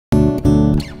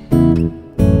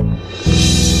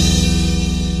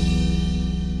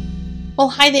Well,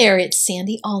 hi there, it's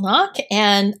Sandy Allnock,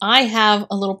 and I have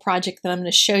a little project that I'm going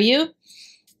to show you.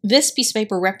 This piece of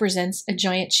paper represents a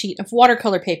giant sheet of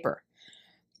watercolor paper.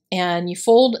 And you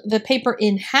fold the paper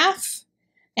in half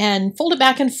and fold it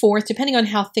back and forth, depending on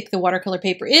how thick the watercolor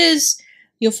paper is.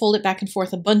 You'll fold it back and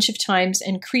forth a bunch of times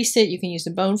and crease it. You can use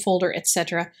a bone folder,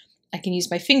 etc. I can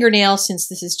use my fingernail since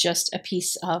this is just a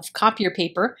piece of copier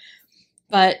paper.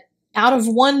 But out of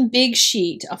one big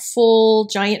sheet, a full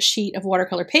giant sheet of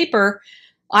watercolor paper,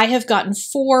 I have gotten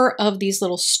 4 of these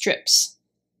little strips.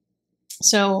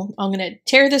 So I'm going to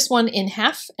tear this one in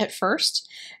half at first,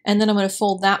 and then I'm going to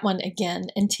fold that one again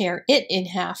and tear it in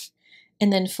half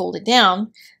and then fold it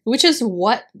down, which is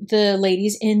what the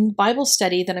ladies in Bible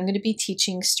study that I'm going to be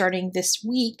teaching starting this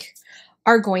week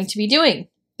are going to be doing.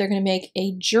 They're going to make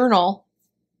a journal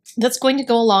that's going to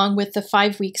go along with the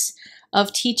 5 weeks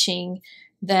of teaching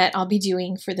that I'll be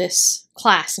doing for this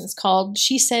class. And it's called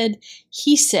She Said,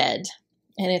 He Said.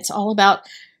 And it's all about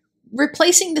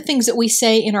replacing the things that we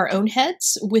say in our own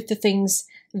heads with the things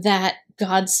that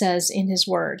God says in His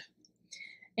Word.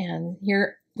 And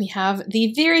here we have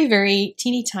the very, very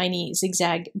teeny tiny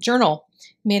zigzag journal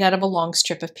made out of a long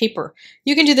strip of paper.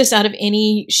 You can do this out of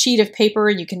any sheet of paper,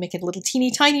 and you can make a little teeny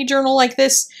tiny journal like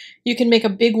this. You can make a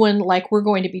big one like we're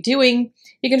going to be doing.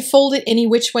 You can fold it any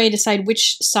which way, decide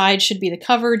which side should be the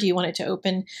cover. Do you want it to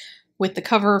open with the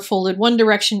cover folded one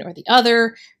direction or the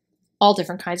other? All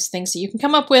different kinds of things that you can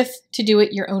come up with to do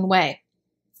it your own way.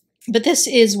 But this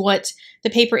is what the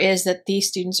paper is that these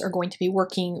students are going to be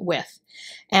working with.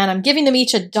 And I'm giving them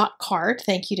each a dot card.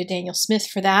 Thank you to Daniel Smith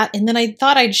for that. And then I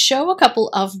thought I'd show a couple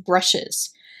of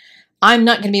brushes. I'm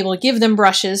not going to be able to give them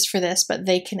brushes for this, but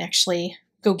they can actually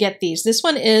go get these. This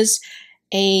one is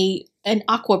an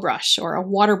aqua brush or a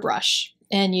water brush.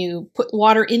 And you put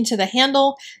water into the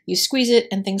handle, you squeeze it,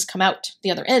 and things come out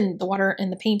the other end. The water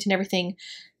and the paint and everything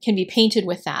can be painted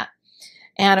with that.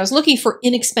 And I was looking for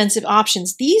inexpensive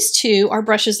options. These two are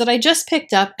brushes that I just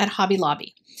picked up at Hobby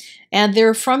Lobby. And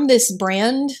they're from this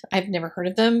brand, I've never heard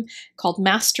of them, called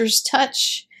Master's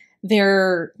Touch.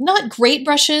 They're not great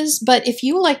brushes, but if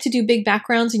you like to do big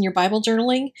backgrounds in your Bible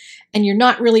journaling and you're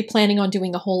not really planning on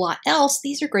doing a whole lot else,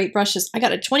 these are great brushes. I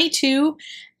got a 22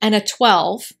 and a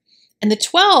 12. And the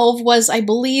 12 was, I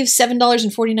believe,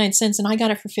 $7.49, and I got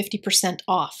it for 50%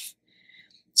 off.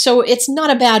 So it's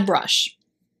not a bad brush.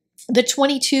 The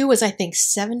 22 was, I think,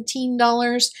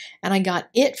 $17, and I got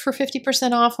it for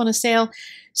 50% off on a sale.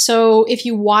 So if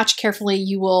you watch carefully,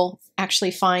 you will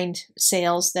actually find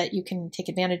sales that you can take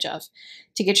advantage of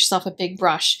to get yourself a big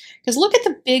brush. Because look at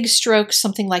the big strokes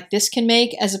something like this can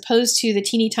make, as opposed to the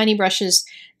teeny tiny brushes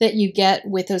that you get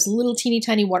with those little teeny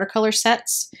tiny watercolor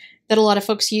sets that a lot of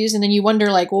folks use. And then you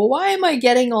wonder, like, well, why am I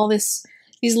getting all these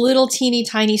little teeny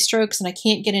tiny strokes and I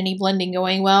can't get any blending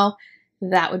going? Well,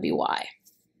 that would be why.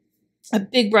 A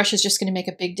big brush is just going to make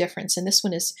a big difference. And this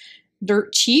one is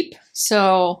dirt cheap,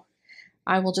 so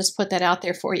I will just put that out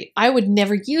there for you. I would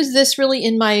never use this really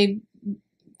in my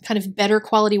kind of better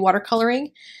quality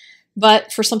watercoloring,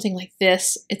 but for something like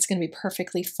this, it's going to be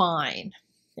perfectly fine.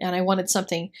 And I wanted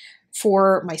something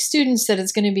for my students that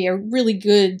is going to be a really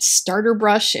good starter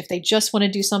brush if they just want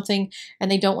to do something and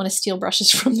they don't want to steal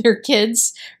brushes from their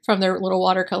kids, from their little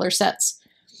watercolor sets.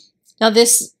 Now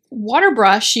this water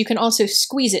brush, you can also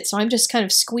squeeze it. So I'm just kind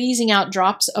of squeezing out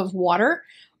drops of water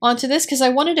onto this because I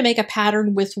wanted to make a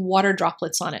pattern with water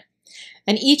droplets on it.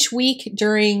 And each week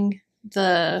during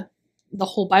the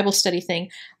whole Bible study thing,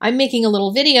 I'm making a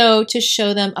little video to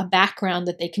show them a background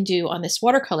that they can do on this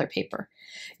watercolor paper.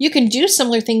 You can do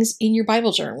similar things in your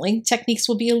Bible journaling. Techniques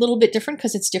will be a little bit different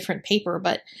because it's different paper,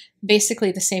 but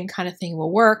basically the same kind of thing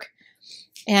will work.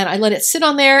 And I let it sit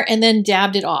on there and then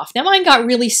dabbed it off. Now mine got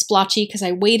really splotchy because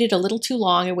I waited a little too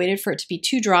long. I waited for it to be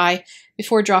too dry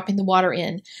before dropping the water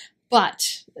in.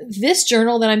 But this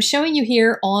journal that I'm showing you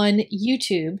here on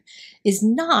YouTube is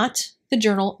not the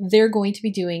journal they're going to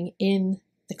be doing in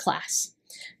the class.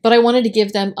 But I wanted to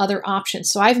give them other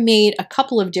options. So I've made a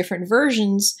couple of different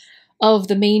versions of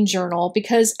the main journal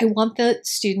because I want the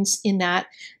students in that.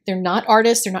 They're not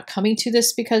artists. They're not coming to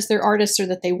this because they're artists or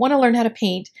that they want to learn how to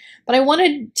paint. But I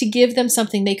wanted to give them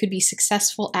something they could be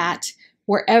successful at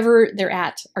wherever they're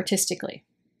at artistically.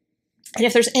 And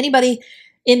if there's anybody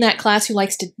in that class who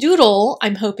likes to doodle,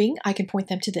 I'm hoping I can point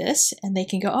them to this and they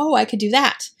can go, oh, I could do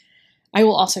that. I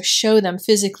will also show them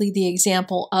physically the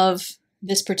example of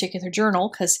this particular journal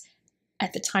because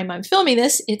at the time I'm filming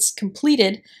this, it's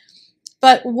completed.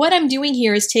 But what I'm doing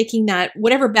here is taking that,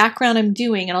 whatever background I'm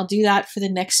doing, and I'll do that for the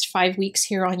next 5 weeks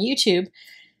here on YouTube,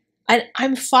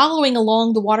 I'm following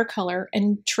along the watercolor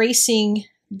and tracing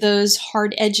those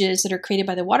hard edges that are created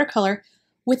by the watercolor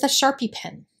with a Sharpie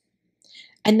pen.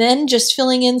 And then just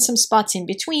filling in some spots in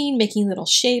between, making little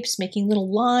shapes, making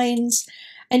little lines,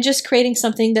 and just creating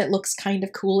something that looks kind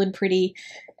of cool and pretty.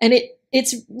 And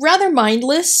it's rather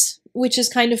mindless, which is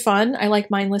kind of fun. I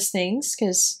like mindless things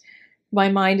because my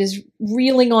mind is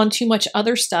reeling on too much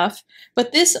other stuff.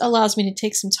 But this allows me to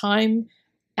take some time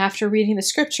after reading the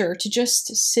scripture to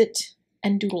just sit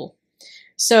and doodle.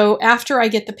 So after I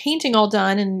get the painting all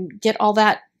done and get all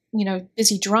that,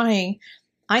 busy drying,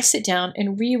 I sit down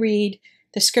and reread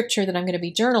the scripture that I'm going to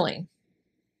be journaling.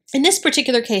 In this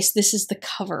particular case, this is the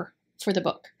cover for the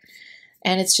book.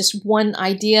 And it's just one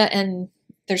idea, and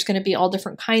there's going to be all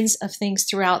different kinds of things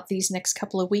throughout these next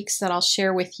couple of weeks that I'll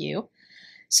share with you.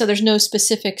 So there's no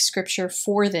specific scripture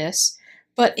for this,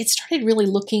 but it started really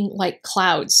looking like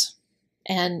clouds.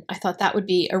 And I thought that would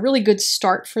be a really good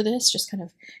start for this, just kind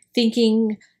of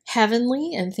thinking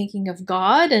heavenly and thinking of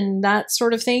God and that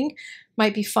sort of thing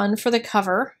might be fun for the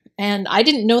cover. And I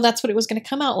didn't know that's what it was going to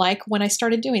come out like when I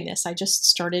started doing this. I just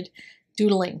started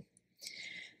doodling.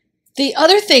 The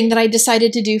other thing that I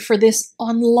decided to do for this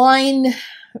online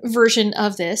version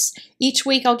of this, each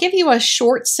week I'll give you a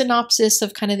short synopsis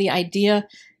of kind of the idea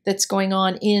that's going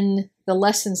on in the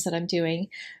lessons that I'm doing.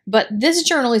 But this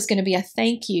journal is going to be a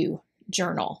thank you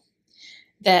journal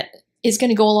that is going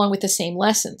to go along with the same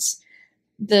lessons.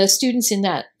 The students in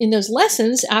those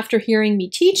lessons, after hearing me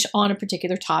teach on a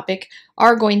particular topic,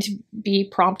 are going to be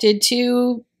prompted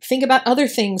to think about other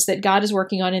things that God is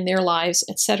working on in their lives,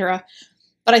 etc.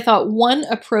 But I thought one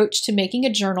approach to making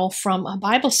a journal from a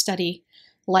Bible study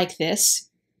like this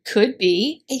could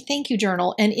be a thank you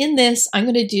journal. And in this, I'm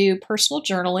going to do personal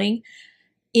journaling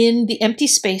in the empty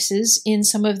spaces in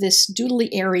some of this doodly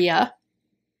area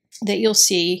that you'll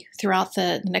see throughout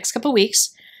the next couple of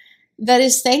weeks. That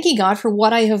is thanking God for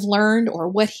what I have learned or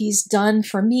what He's done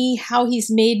for me, how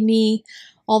He's made me,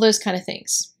 all those kind of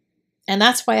things. And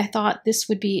that's why I thought this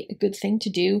would be a good thing to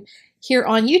do here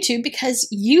on YouTube, because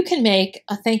you can make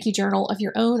a thank you journal of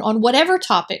your own on whatever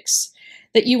topics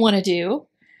that you want to do.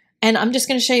 And I'm just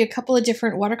going to show you a couple of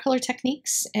different watercolor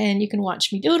techniques, and you can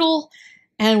watch me doodle,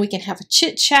 and we can have a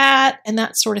chit chat and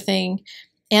that sort of thing.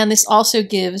 And this also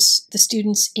gives the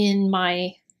students in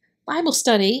my Bible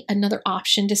study another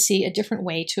option to see a different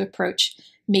way to approach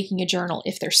making a journal.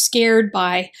 If they're scared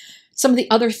by some of the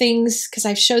other things, because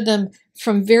I've showed them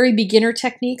from very beginner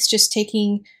techniques, just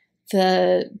taking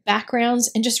the backgrounds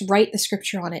and just write the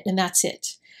scripture on it, and that's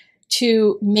it,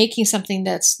 to making something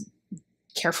that's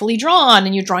carefully drawn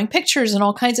and you're drawing pictures and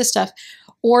all kinds of stuff,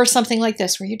 or something like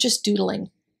this where you're just doodling.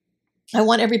 I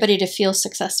want everybody to feel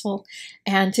successful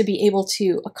and to be able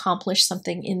to accomplish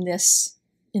something in this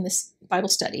Bible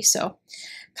study. So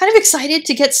kind of excited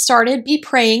to get started. Be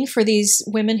praying for these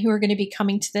women who are going to be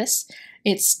coming to this.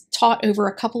 It's taught over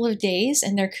a couple of days,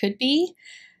 and there could be,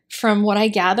 from what I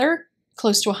gather,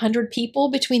 close to 100 people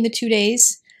between the 2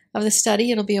 days of the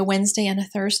study. It'll be a Wednesday and a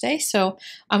Thursday. So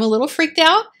I'm a little freaked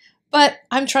out, but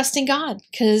I'm trusting God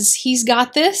because He's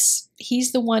got this.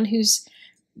 He's the one who's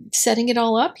setting it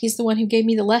all up. He's the one who gave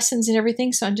me the lessons and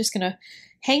everything. So I'm just going to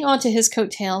hang on to His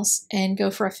coattails and go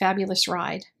for a fabulous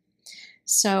ride.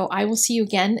 So I will see you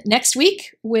again next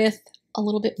week with a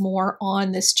little bit more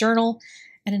on this journal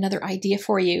and another idea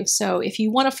for you. So if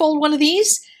you want to fold one of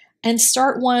these and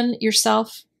start one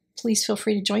yourself, please feel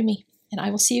free to join me. And I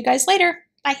will see you guys later.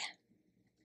 Bye.